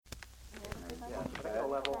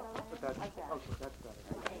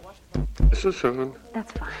This is on.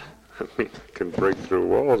 That's fine. I mean, I can break through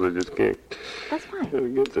walls, I just can't. That's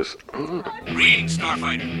fine. Get this. Greetings,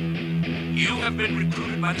 Starfighter. You have been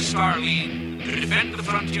recruited by the Star League to defend the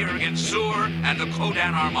frontier against Sur and the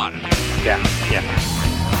Kodan Armada. Yeah. Get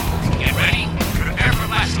ready. Prepare for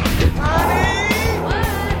blast off. Honey! What?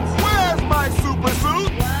 Where's my super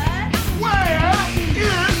suit? What? Where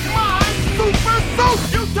is my super suit?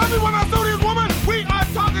 You tell me when I saw this woman, we are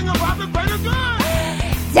talking about the greater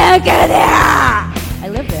good. Don't go there! I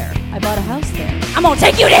live there. I bought a house there. I'm gonna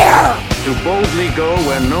take you there! To boldly go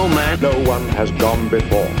where no one has gone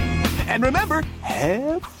before. And remember,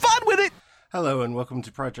 have fun with it. Hello and welcome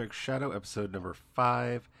to Project Shadow, episode number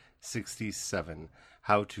 567,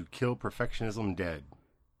 How to Kill Perfectionism Dead.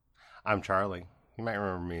 I'm Charlie. You might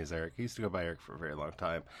remember me as Eric. I used to go by Eric for a very long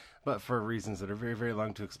time, but for reasons that are very, very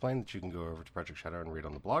long to explain that you can go over to Project Shadow and read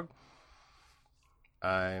on the blog,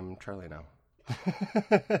 I'm Charlie now.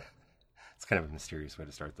 It's kind of a mysterious way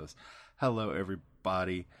to start this. Hello,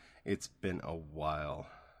 everybody. It's been a while,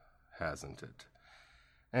 hasn't it?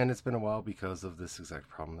 And it's been a while because of this exact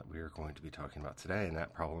problem that we are going to be talking about today, and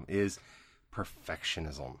that problem is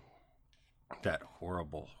perfectionism. That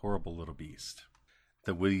horrible, horrible little beast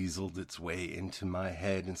that weaseled its way into my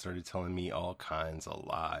head and started telling me all kinds of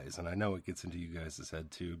lies. And I know it gets into you guys' head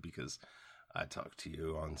too, because I talk to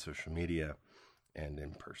you on social media and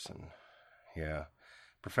in person. Yeah.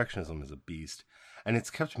 Perfectionism is a beast, and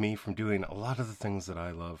it's kept me from doing a lot of the things that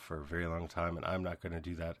I love for a very long time, and I'm not going to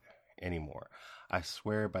do that anymore. I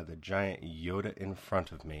swear by the giant Yoda in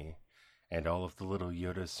front of me and all of the little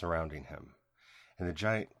Yodas surrounding him, and the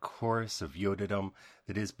giant chorus of Yodadom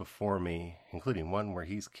that is before me, including one where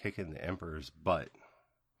he's kicking the Emperor's butt.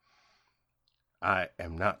 I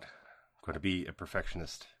am not going to be a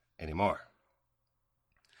perfectionist anymore.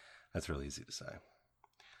 That's really easy to say.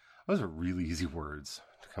 Those are really easy words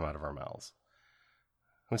to come out of our mouths.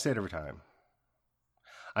 We say it every time.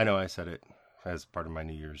 I know I said it as part of my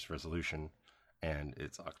New Year's resolution, and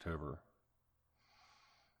it's October.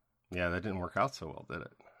 Yeah, that didn't work out so well, did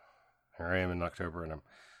it? Here I am in October, and I'm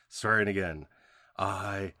swearing again.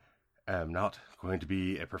 I am not going to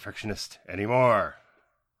be a perfectionist anymore.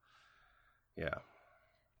 Yeah.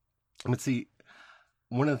 But see,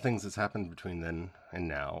 one of the things that's happened between then and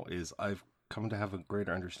now is I've come to have a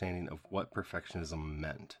greater understanding of what perfectionism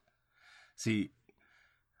meant. See,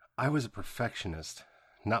 I was a perfectionist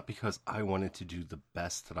not because I wanted to do the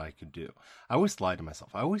best that I could do. I always lied to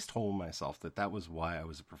myself. I always told myself that that was why I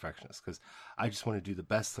was a perfectionist, because I just want to do the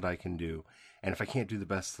best that I can do. And if I can't do the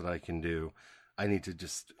best that I can do, I need to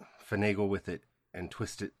just finagle with it and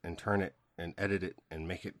twist it and turn it and edit it and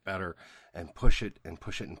make it better and push it and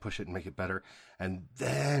push it and push it and make it better. And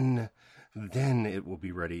then it will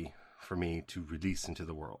be ready for me to release into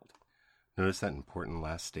the world. Notice that important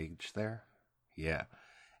last stage there? Yeah.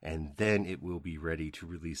 And then it will be ready to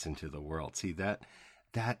release into the world. See, that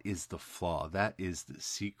is the flaw. That is the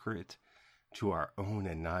secret to our own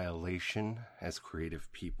annihilation as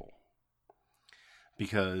creative people.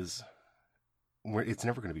 Because it's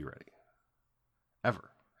never going to be ready. Ever.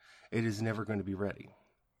 It is never going to be ready.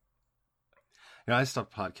 You know, I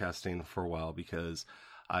stopped podcasting for a while because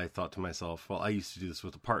I thought to myself, well, I used to do this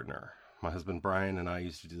with a partner. My husband, Brian, and I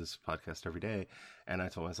used to do this podcast every day. And I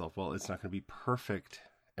told myself, well, it's not going to be perfect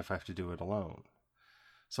if I have to do it alone.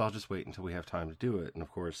 So I'll just wait until we have time to do it. And of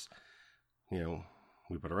course, you know,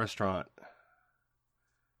 we bought a restaurant.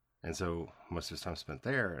 And so most of his time spent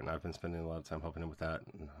there. And I've been spending a lot of time helping him with that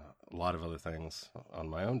and a lot of other things on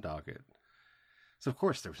my own docket. So of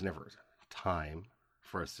course, there was never time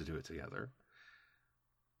for us to do it together.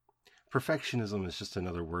 Perfectionism is just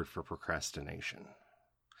another word for procrastination.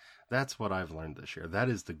 That's what I've learned this year. That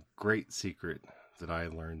is the great secret that I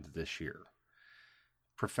learned this year.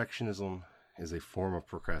 Perfectionism is a form of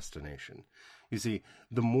procrastination. You see,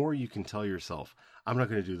 the more you can tell yourself, I'm not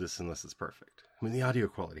going to do this unless it's perfect. I mean, the audio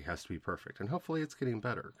quality has to be perfect, and hopefully it's getting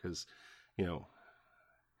better because, you know,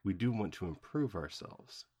 we do want to improve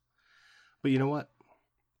ourselves. But you know what?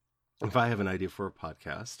 If I have an idea for a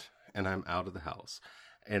podcast and I'm out of the house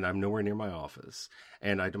and I'm nowhere near my office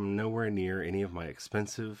and I'm nowhere near any of my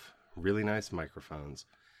expensive, really nice microphones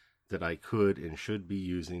that I could and should be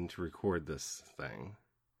using to record this thing,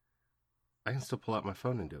 I can still pull out my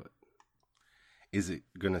phone and do it. Is it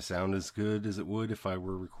going to sound as good as it would if I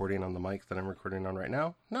were recording on the mic that I'm recording on right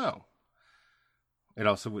now? No. It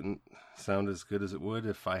also wouldn't sound as good as it would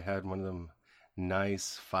if I had one of them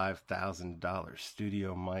nice $5,000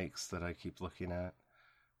 studio mics that I keep looking at. I'm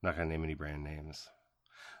not going to name any brand names.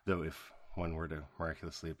 Though if one were to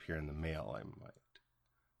miraculously appear in the mail, I might.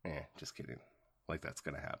 Just kidding. like that's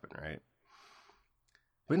going to happen, right?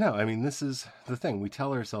 But no, I mean, this is the thing. We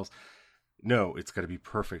tell ourselves, no, it's got to be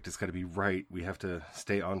perfect. It's got to be right. We have to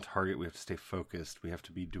stay on target. We have to stay focused. We have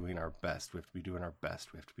to be doing our best. We have to be doing our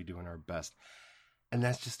best. We have to be doing our best. And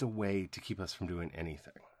that's just a way to keep us from doing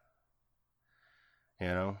anything. You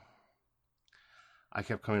know? I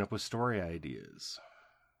kept coming up with story ideas.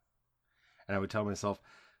 And I would tell myself,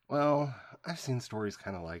 well, I've seen stories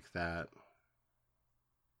kind of like that.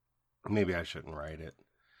 Maybe I shouldn't write it.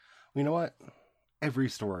 You know what? Every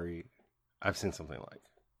story I've seen something like.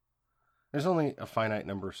 There's only a finite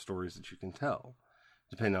number of stories that you can tell,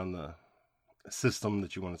 depending on the system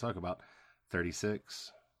that you want to talk about.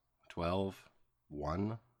 36, 12,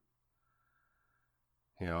 1.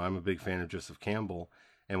 You know, I'm a big fan of Joseph Campbell,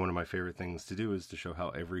 and one of my favorite things to do is to show how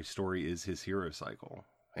every story is his hero cycle.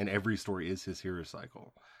 And every story is his hero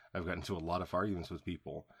cycle. I've gotten into a lot of arguments with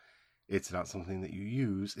people. It's not something that you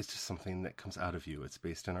use, it's just something that comes out of you. It's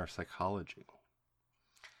based in our psychology.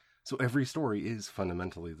 So every story is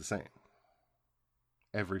fundamentally the same.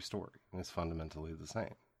 Every story is fundamentally the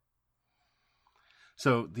same.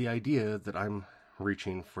 So the idea that I'm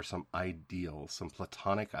reaching for some ideal, some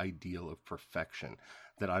platonic ideal of perfection,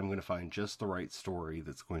 that I'm going to find just the right story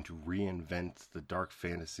that's going to reinvent the dark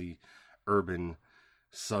fantasy, urban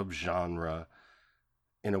subgenre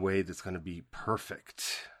in a way that's going to be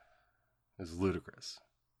perfect, is ludicrous.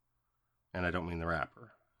 And I don't mean the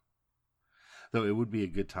rapper. Though it would be a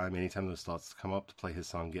good time, anytime those thoughts come up, to play his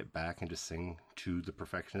song Get Back and just sing to the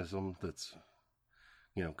perfectionism that's,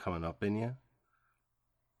 you know, coming up in you.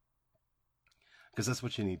 Because that's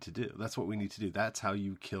what you need to do. That's what we need to do. That's how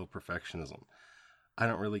you kill perfectionism. I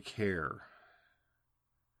don't really care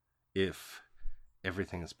if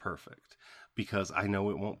everything is perfect, because I know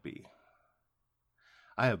it won't be.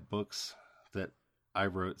 I have books that I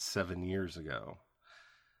wrote 7 years ago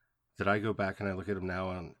that I go back and I look at them now,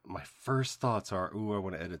 and my first thoughts are, ooh, I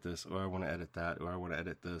want to edit this, or I want to edit that, or I want to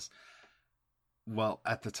edit this. Well,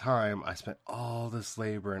 at the time, I spent all this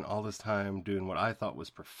labor and all this time doing what I thought was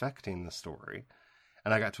perfecting the story.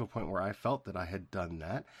 And I got to a point where I felt that I had done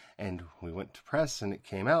that, and we went to press and it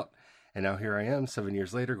came out. And now here I am 7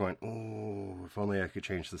 years later going, ooh, if only I could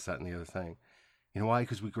change this, that, and the other thing. You know why?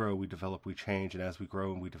 Because we grow, we develop, we change. And as we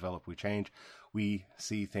grow and we develop, we change. We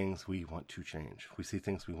see things we want to change. We see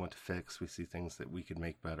things we want to fix. We see things that we could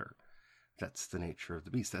make better. That's the nature of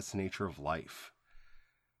the beast. That's the nature of life.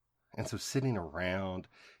 And so sitting around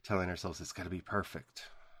telling ourselves it's got to be perfect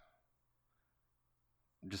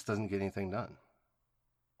just doesn't get anything done.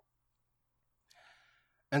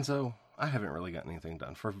 And so I haven't really gotten anything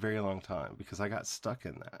done for a very long time because I got stuck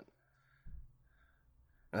in that.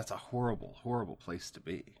 And that's a horrible, horrible place to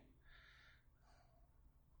be.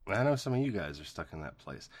 And I know some of you guys are stuck in that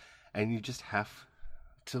place. And you just have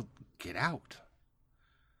to get out.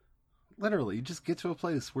 Literally, you just get to a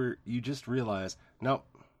place where you just realize, nope,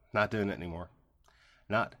 not doing it anymore.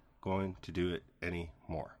 Not going to do it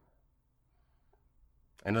anymore.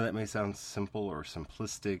 I know that may sound simple or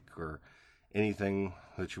simplistic or anything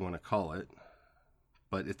that you want to call it,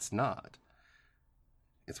 but it's not.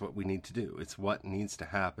 It's what we need to do. It's what needs to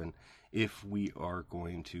happen if we are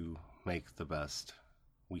going to make the best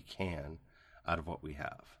we can out of what we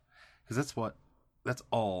have. Because that's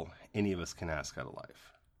all any of us can ask out of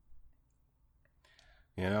life.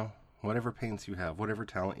 You know, whatever pains you have, whatever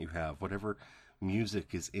talent you have, whatever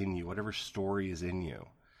music is in you, whatever story is in you.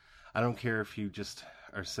 I don't care if you just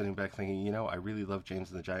are sitting back thinking, you know, I really love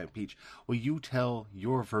James and the Giant Peach. Well, you tell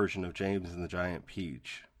your version of James and the Giant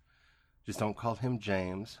Peach. Just don't call him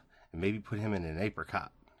James, and maybe put him in an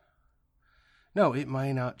apricot. No, it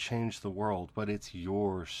might not change the world, but it's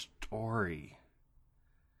your story.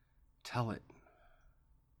 Tell it.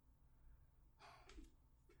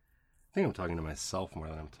 I think I'm talking to myself more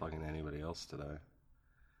than I'm talking to anybody else today.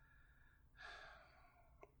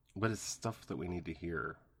 But it's stuff that we need to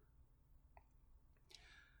hear.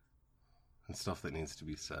 And stuff that needs to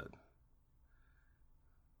be said.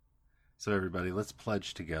 So everybody, let's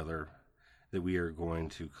pledge together that we are going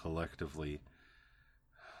to collectively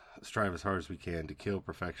strive as hard as we can to kill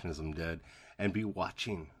perfectionism dead, and be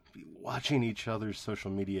watching each other's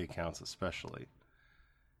social media accounts, especially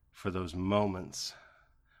for those moments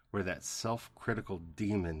where that self-critical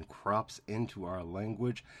demon crops into our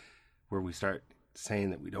language, where we start saying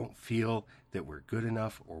that we don't feel that we're good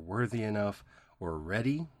enough or worthy enough or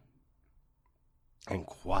ready, and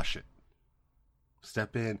quash it.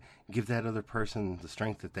 Step in, give that other person the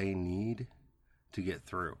strength that they need to get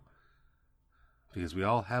through. Because we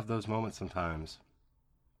all have those moments sometimes,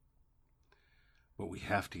 but we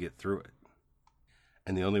have to get through it.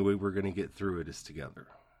 And the only way we're going to get through it is together.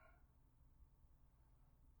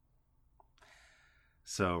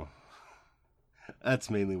 So that's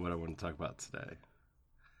mainly what I want to talk about today.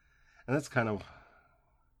 And that's kind of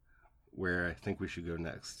where I think we should go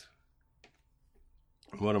next.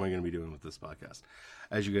 What am I going to be doing with this podcast?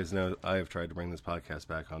 As you guys know, I have tried to bring this podcast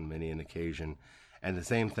back on many an occasion, and the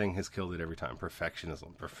same thing has killed it every time.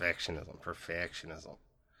 Perfectionism.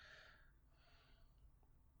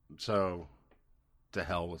 So, to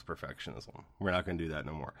hell with perfectionism. We're not going to do that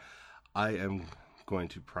no more. I am going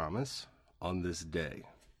to promise on this day,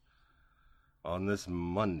 on this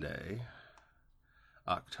Monday,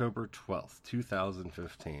 October 12th,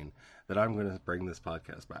 2015, that I'm going to bring this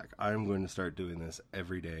podcast back. I'm going to start doing this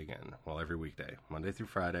every day again. Well, every weekday, Monday through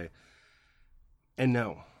Friday. And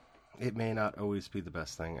no, it may not always be the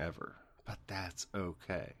best thing ever, but that's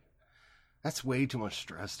okay. That's way too much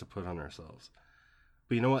stress to put on ourselves.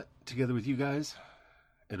 But you know what? Together with you guys,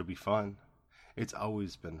 it'll be fun. It's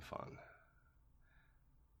always been fun.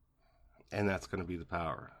 And that's going to be the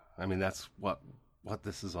power. I mean, that's what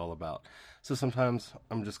this is all about. So sometimes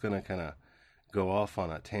I'm just going to kind of go off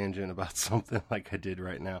on a tangent about something like I did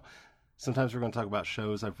right now. Sometimes we're going to talk about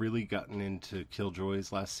shows. I've really gotten into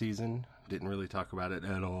Killjoys last season. Didn't really talk about it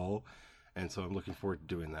at all. And so I'm looking forward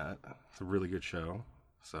to doing that. It's a really good show.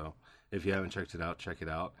 So if you haven't checked it out, check it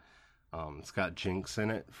out. It's got Jinx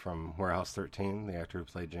in it from Warehouse 13, the actor who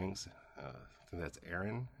played Jinx. I think that's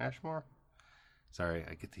Aaron Ashmore. Sorry,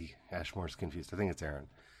 I get the Ashmores confused. I think it's Aaron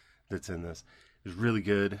that's in this. It was really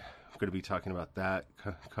good. I'm going to be talking about that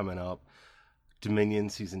coming up. Dominion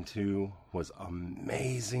Season 2 was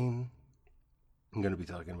amazing. I'm going to be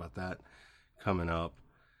talking about that coming up.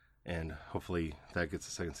 And hopefully that gets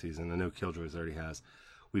a second season. I know Killjoys already has.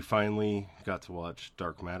 We finally got to watch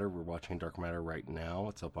Dark Matter. We're watching Dark Matter right now.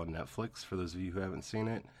 It's up on Netflix for those of you who haven't seen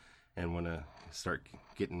it and want to start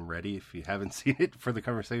getting ready if you haven't seen it for the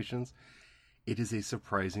conversations. It is a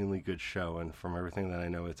surprisingly good show, and from everything that I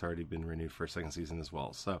know, it's already been renewed for a second season as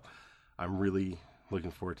well. So I'm really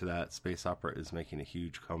looking forward to that. Space opera is making a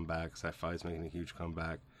huge comeback. Sci-fi is making a huge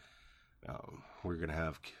comeback. We're going to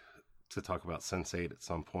have to talk about Sense8 at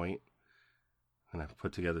some point, and I've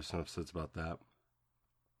put together some episodes about that.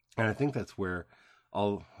 And I think that's where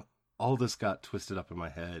all this got twisted up in my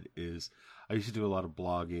head is I used to do a lot of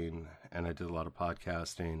blogging, and I did a lot of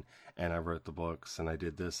podcasting, and I wrote the books, and I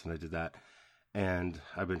did this, and I did that. And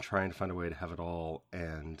I've been trying to find a way to have it all,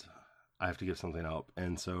 and I have to give something up.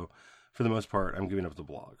 And so, for the most part, I'm giving up the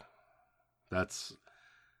blog.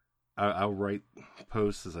 I'll write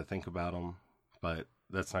posts as I think about them, but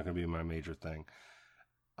that's not going to be my major thing.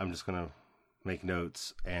 I'm just going to make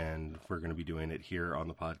notes, and we're going to be doing it here on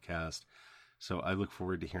the podcast. So I look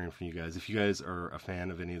forward to hearing from you guys. If you guys are a fan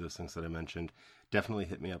of any of those things that I mentioned, definitely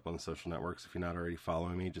hit me up on the social networks. If you're not already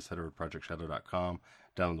following me, just head over to projectshadow.com.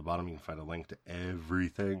 Down at the bottom, you can find a link to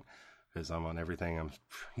everything, because I'm on everything. I'm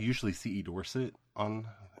usually CE Dorset on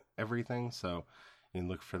everything, so you can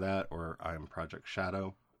look for that, or I'm Project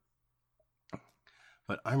Shadow.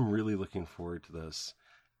 But I'm really looking forward to this,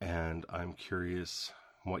 and I'm curious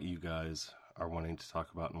what you guys are wanting to talk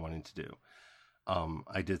about and wanting to do.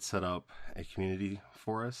 I did set up a community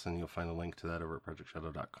for us, and you'll find a link to that over at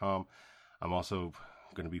projectshadow.com. I'm also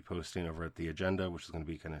going to be posting over at The Agenda, which is going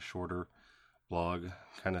to be kind of shorter blog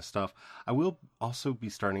kind of stuff. I will also be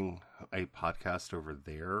starting a podcast over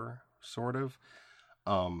there, sort of.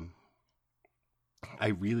 I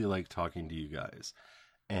really like talking to you guys,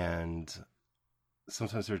 and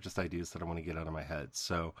sometimes there are just ideas that I want to get out of my head.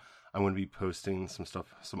 So I'm going to be posting some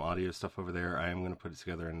stuff, some audio stuff over there. I am going to put it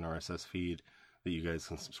together in an RSS feed that you guys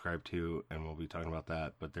can subscribe to, and we'll be talking about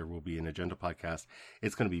that. But there will be an agenda podcast.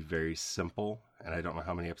 It's going to be very simple, and I don't know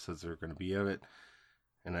how many episodes there are going to be of it.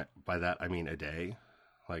 And by that, I mean a day.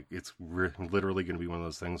 Like, it's literally going to be one of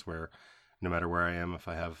those things where no matter where I am, if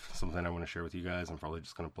I have something I want to share with you guys, I'm probably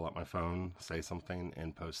just going to pull out my phone, say something,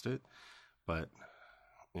 and post it. But,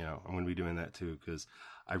 you know, I'm going to be doing that too, because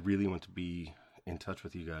I really want to be in touch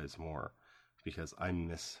with you guys more, because I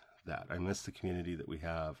miss that. I miss the community that we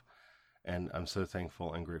have. And I'm so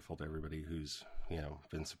thankful and grateful to everybody who's, you know,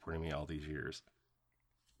 been supporting me all these years.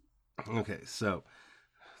 Okay, so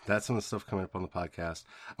that's some of the stuff coming up on the podcast.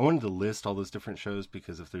 I wanted to list all those different shows,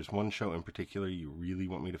 because if there's one show in particular you really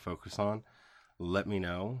want me to focus on, let me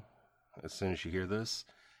know as soon as you hear this,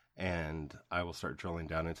 and I will start drilling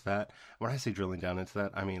down into that. When I say drilling down into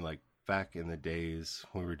that, I mean like back in the days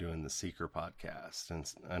when we were doing the Seeker podcast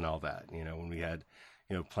and all that, you know, when we had,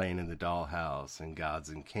 you know, Playing in the Dollhouse and Gods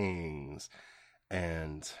and Kings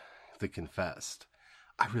and The Confessed.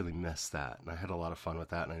 I really missed that, and I had a lot of fun with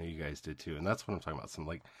that, and I know you guys did too. And that's what I'm talking about, some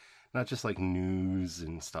like, not just like news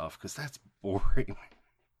and stuff, because that's boring.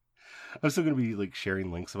 I'm still going to be like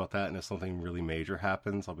sharing links about that, and if something really major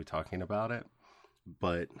happens, I'll be talking about it.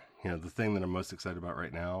 But, the thing that I'm most excited about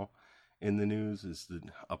right now in the news is the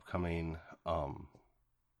upcoming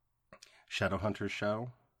Shadowhunters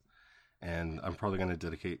show. And I'm probably going to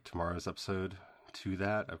dedicate tomorrow's episode to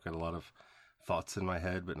that. I've got a lot of thoughts in my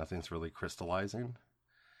head, but nothing's really crystallizing.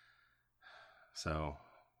 So,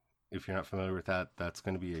 if you're not familiar with that, that's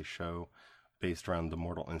going to be a show based around the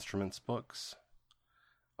Mortal Instruments books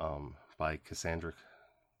by Cassandra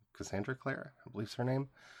Clare, I believe is her name.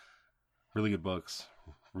 Really good books.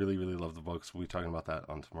 Really, really love the books. We'll be talking about that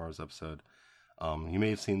on tomorrow's episode. You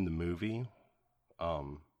may have seen the movie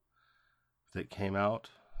that came out,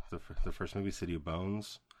 the first movie, City of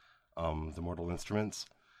Bones, the Mortal Instruments.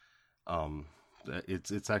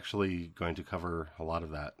 It's actually going to cover a lot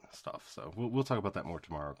of that stuff. So we'll talk about that more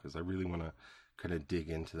tomorrow, because I really want to kind of dig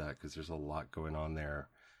into that, because there's a lot going on there,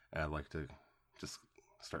 and I'd like to just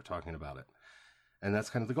start talking about it. And that's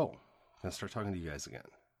kind of the goal. I'm going to start talking to you guys again.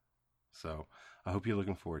 So I hope you're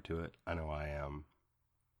looking forward to it. I know I am.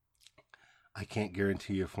 I can't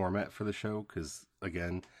guarantee a format for the show, because,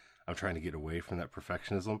 again, I'm trying to get away from that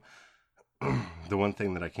perfectionism. The one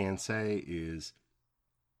thing that I can say is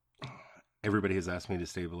everybody has asked me to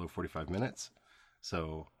stay below 45 minutes.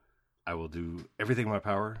 So I will do everything in my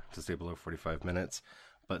power to stay below 45 minutes.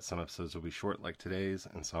 But some episodes will be short, like today's,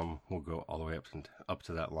 and some will go all the way up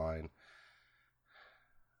to that line.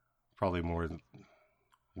 Probably more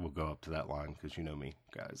will go up to that line, because you know me,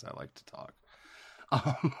 guys. I like to talk.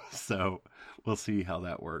 So we'll see how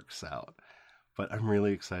that works out. But I'm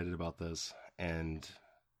really excited about this. And,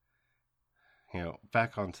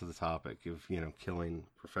 back onto the topic of, killing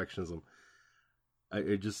perfectionism.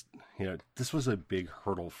 I just, this was a big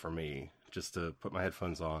hurdle for me, just to put my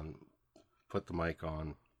headphones on, put the mic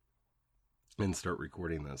on, and start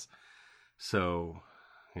recording this. So,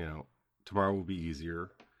 tomorrow will be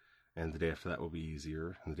easier, and the day after that will be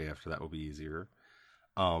easier, and the day after that will be easier.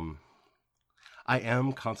 I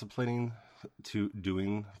am contemplating to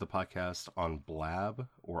doing the podcast on Blab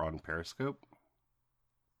or on Periscope.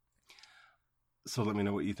 So let me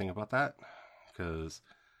know what you think about that, because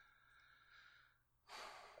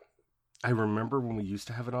I remember when we used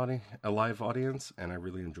to have a live audience, and I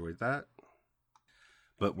really enjoyed that.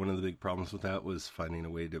 But one of the big problems with that was finding a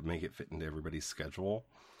way to make it fit into everybody's schedule.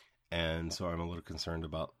 And so I'm a little concerned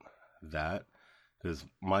about that, because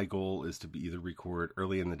my goal is to be either record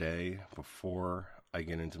early in the day before I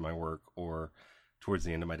get into my work, or towards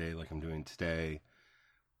the end of my day like I'm doing today.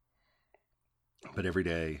 But every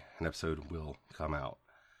day an episode will come out.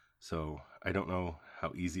 So I don't know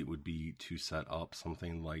how easy it would be to set up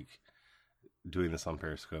something like doing this on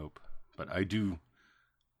Periscope, but I do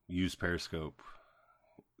use Periscope.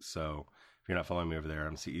 So if you're not following me over there,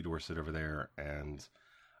 I'm CE Dorset over there, and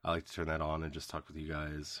I like to turn that on and just talk with you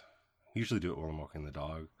guys. Usually do it while I'm walking the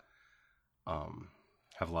dog.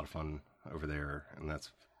 Have a lot of fun over there, and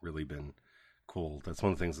that's really been cool. That's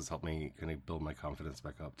one of the things that's helped me kind of build my confidence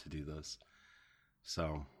back up to do this.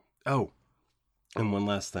 So, and one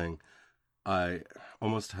last thing. I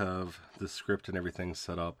almost have the script and everything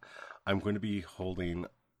set up. I'm going to be holding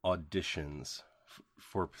auditions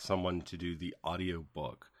for someone to do the audio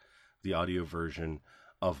book, the audio version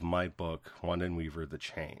of my book, Wanda and Weaver, The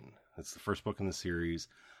Chain. It's the first book in the series.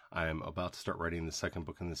 I'm about to start writing the second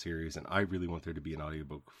book in the series, and I really want there to be an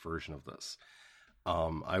audiobook version of this.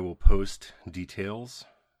 I will post details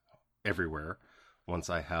everywhere once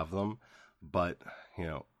I have them, but,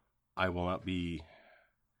 I will not be...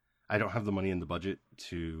 I don't have the money in the budget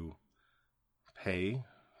to pay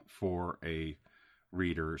for a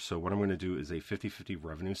reader, so what I'm going to do is a 50-50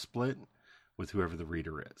 revenue split with whoever the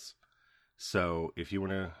reader is. So if you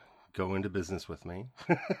want to go into business with me,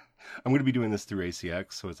 I'm going to be doing this through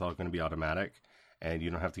ACX, so it's all going to be automatic, and you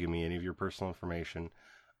don't have to give me any of your personal information,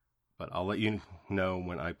 but I'll let you know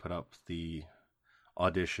when I put up the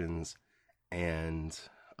auditions, and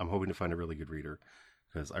I'm hoping to find a really good reader,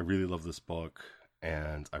 because I really love this book,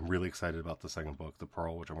 and I'm really excited about the second book, The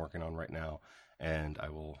Pearl, which I'm working on right now, and I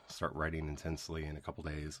will start writing intensely in a couple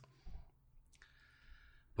days.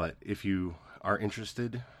 But if you are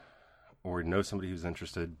interested, or know somebody who's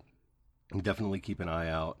interested, definitely keep an eye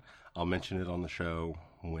out. I'll mention it on the show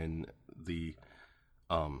when the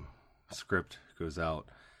script goes out.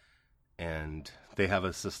 And they have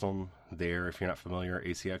a system there. If you're not familiar,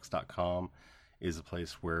 acx.com is a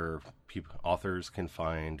place where authors can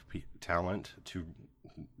find talent to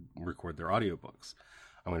record their audiobooks.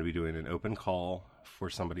 I'm going to be doing an open call for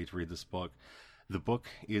somebody to read this book. The book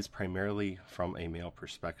is primarily from a male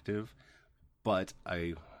perspective, but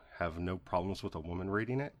I have no problems with a woman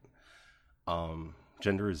reading it.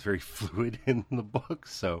 gender is very fluid in the book,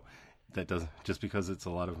 so that doesn't, just because it's a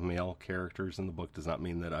lot of male characters in the book does not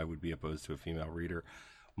mean that I would be opposed to a female reader.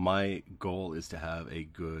 My goal is to have a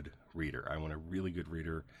good reader. I want a really good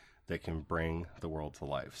reader that can bring the world to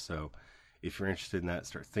life. So if you're interested in that,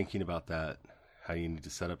 start thinking about that, how you need to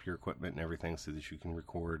set up your equipment and everything so that you can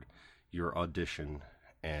record your audition.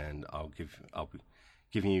 And I'll be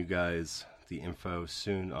giving you guys the info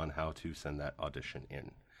soon on how to send that audition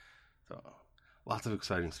in. So lots of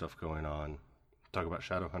exciting stuff going on. Talk about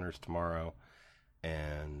Shadowhunters tomorrow,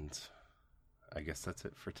 and I guess that's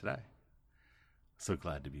it for today. So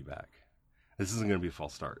glad to be back. This isn't going to be a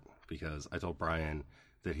false start, because I told Brian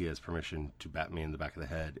that he has permission to bat me in the back of the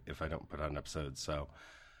head if I don't put out an episode. So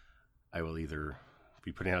I will either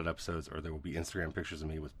be putting out episodes, or there will be Instagram pictures of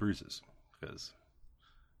me with bruises, because,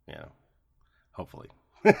 hopefully.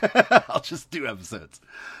 I'll just do episodes,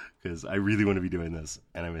 because I really want to be doing this,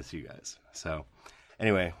 and I miss you guys. So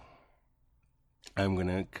anyway, I'm going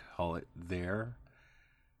to call it there.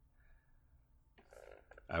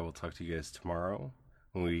 I will talk to you guys tomorrow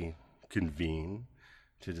when we convene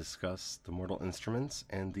to discuss the Mortal Instruments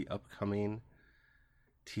and the upcoming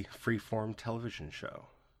freeform television show,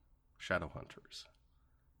 Shadowhunters.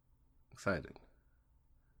 Excited.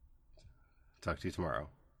 Talk to you tomorrow.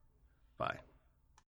 Bye.